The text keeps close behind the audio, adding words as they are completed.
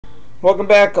Welcome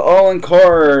back, All in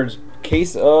Cards.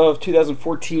 Case of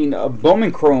 2014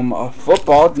 Bowman Chrome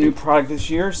football. The new product this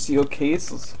year. Seal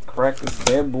case. Let's crack this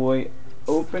bad boy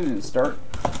open and start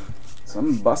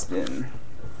some busting.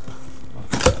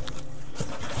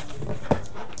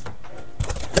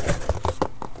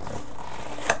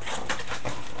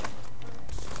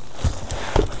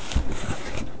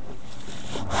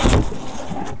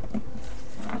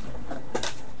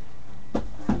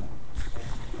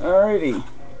 Alrighty.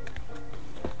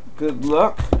 Good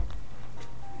luck.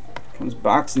 Comes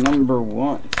box number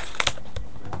 1.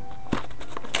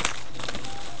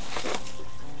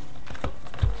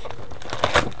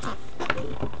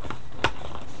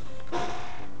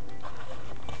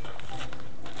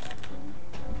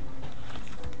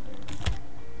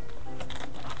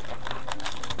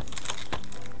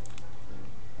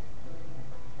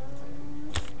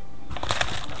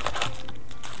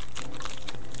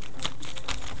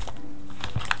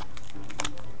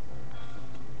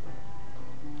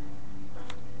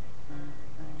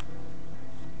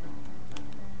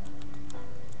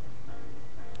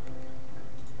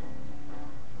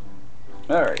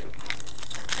 Alright,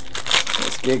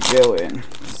 let's get going.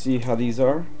 See how these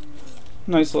are.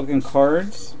 Nice looking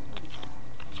cards.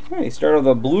 Alright, start with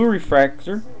a blue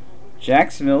refractor.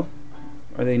 Jacksonville.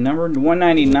 Are they numbered?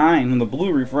 199 on the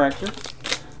blue refractor.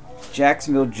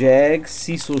 Jacksonville Jags,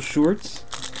 Cecil Shorts.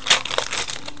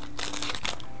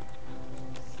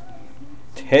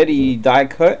 Teddy die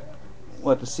cut.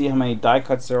 We'll have to see how many die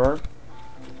cuts there are.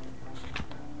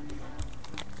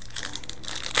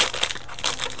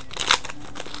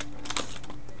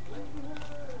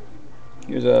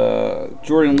 Here's a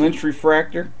Jordan Lynch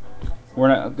refractor. We're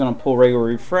not going to pull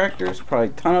regular refractors, probably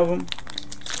a ton of them.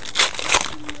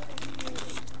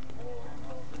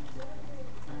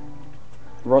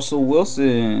 Russell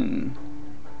Wilson.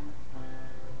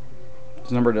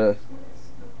 It's number to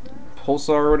Pulsar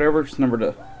or whatever. It's number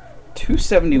to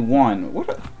 271.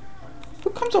 Who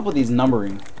comes up with these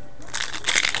numbering?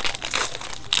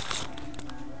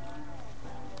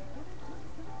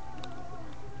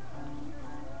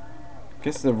 I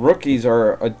guess the rookies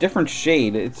are a different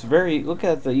shade. It's very, look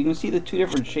at you can see the 2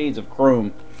 different shades of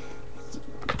chrome. It's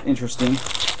interesting.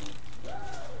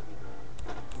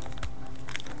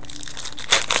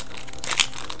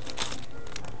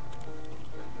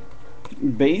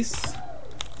 Base.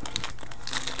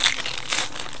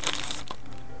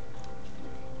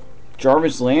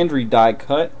 Jarvis Landry die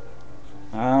cut.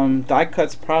 Die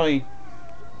cut's probably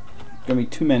gonna be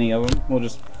too many of them. We'll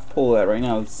just pull that right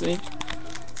now. Let's see.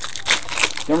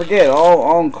 Don't forget,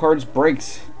 all in cards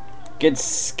breaks get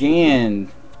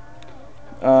scanned.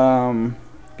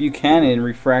 Buchanan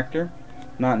refractor,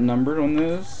 not numbered on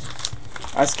those.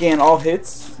 I scan all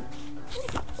hits,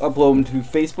 upload them to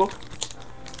Facebook.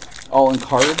 All in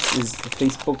cards is the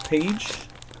Facebook page.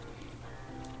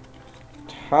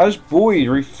 Taj Boyd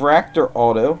refractor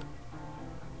auto,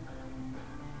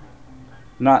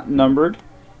 not numbered.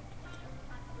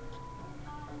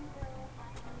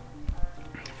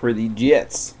 For the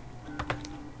Jets.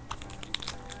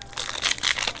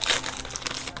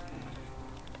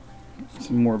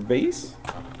 Some more base.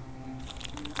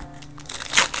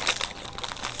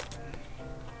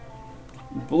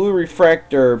 Blue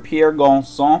refractor, Pierre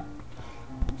Gonson.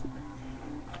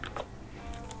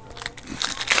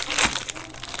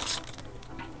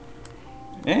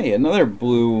 Hey, another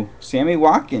blue, Sammy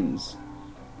Watkins.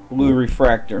 Blue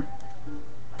refractor.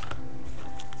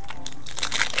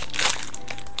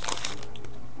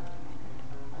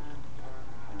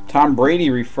 Tom Brady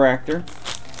refractor.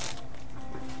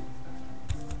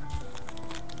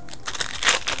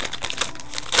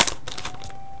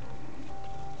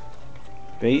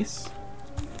 Base.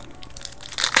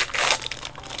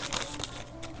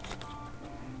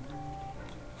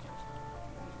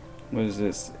 What is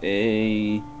this?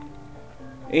 AJ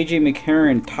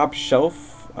McCarron top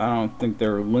shelf. I don't think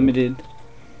they're limited.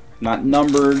 Not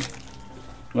numbered.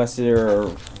 Unless there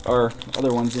are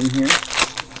other ones in here.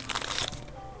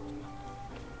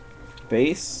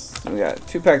 Base. We got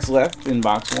 2 packs left in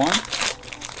box 1.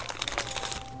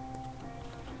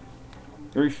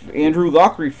 Andrew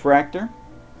Luck refractor.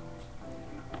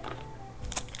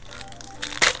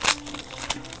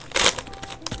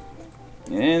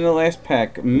 And the last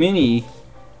pack, mini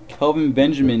Kelvin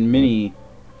Benjamin mini.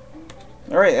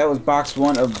 Alright, that was box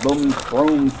 1 of Bowman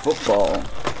Chrome football.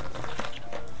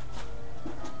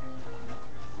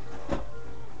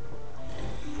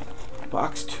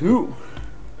 Box 2.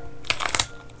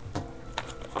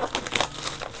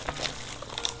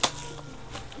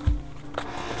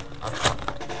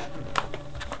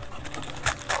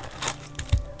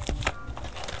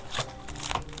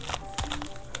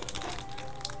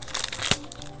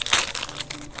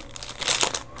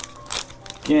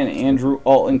 Again, Andrew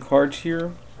Alton cards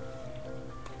here.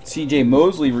 CJ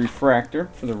Mosley refractor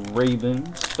for the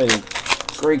Ravens. Played a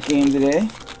great game today.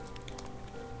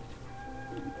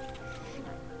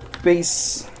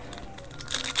 Base.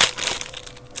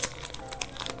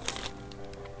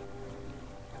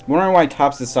 Wondering why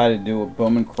Topps decided to do a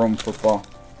Bowman Chrome football.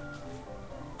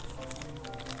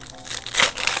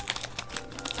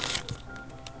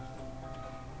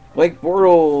 Blake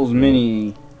Bortles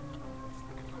mini.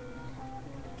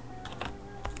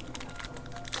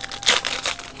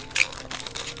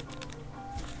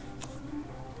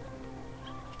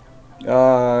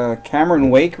 Cameron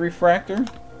Wake refractor.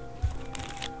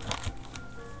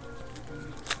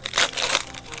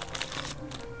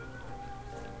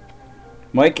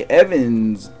 Mike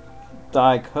Evans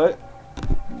die cut.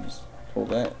 Just pull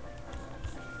that.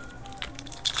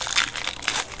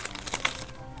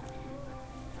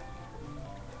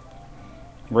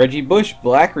 Reggie Bush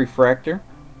black refractor,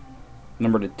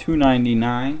 number to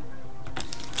 299.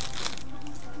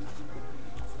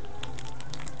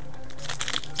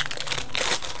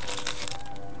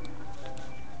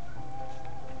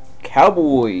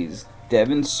 Cowboys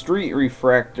Devin Street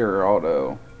refractor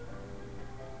auto.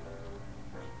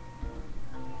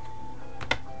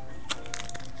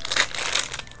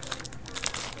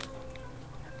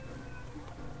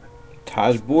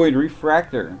 Taj Boyd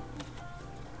refractor.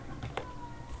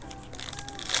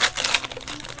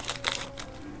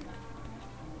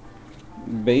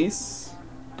 Base.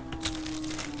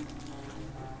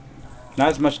 Not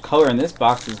as much color in this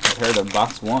box as compared to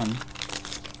box 1.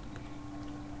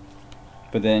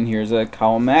 But then here's a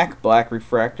Kyle Mack black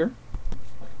refractor.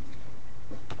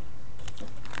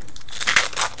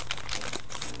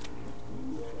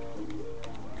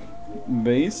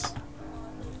 Base.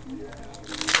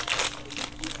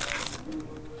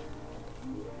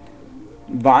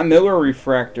 Von Miller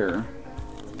refractor.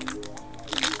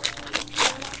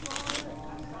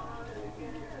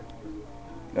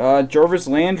 Jarvis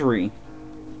Landry.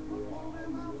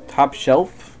 Top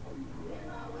shelf.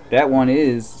 That one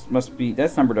must be,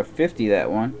 that's numbered to 50, that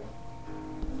one.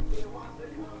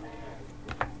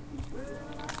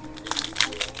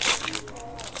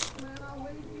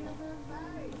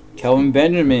 Kelvin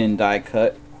Benjamin die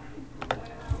cut.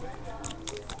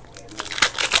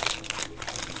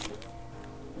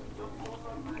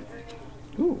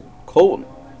 Ooh, Colton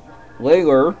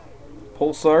Lager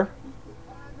Pulsar.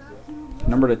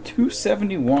 Number to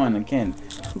 271. Again,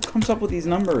 who comes up with these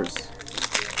numbers?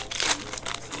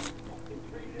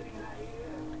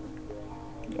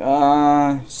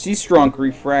 Seastrunk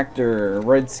refractor,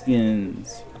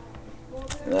 Redskins.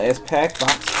 Last pack,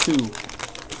 box 2.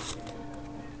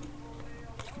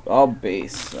 All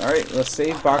base. Alright, let's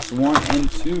save box 1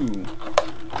 and 2.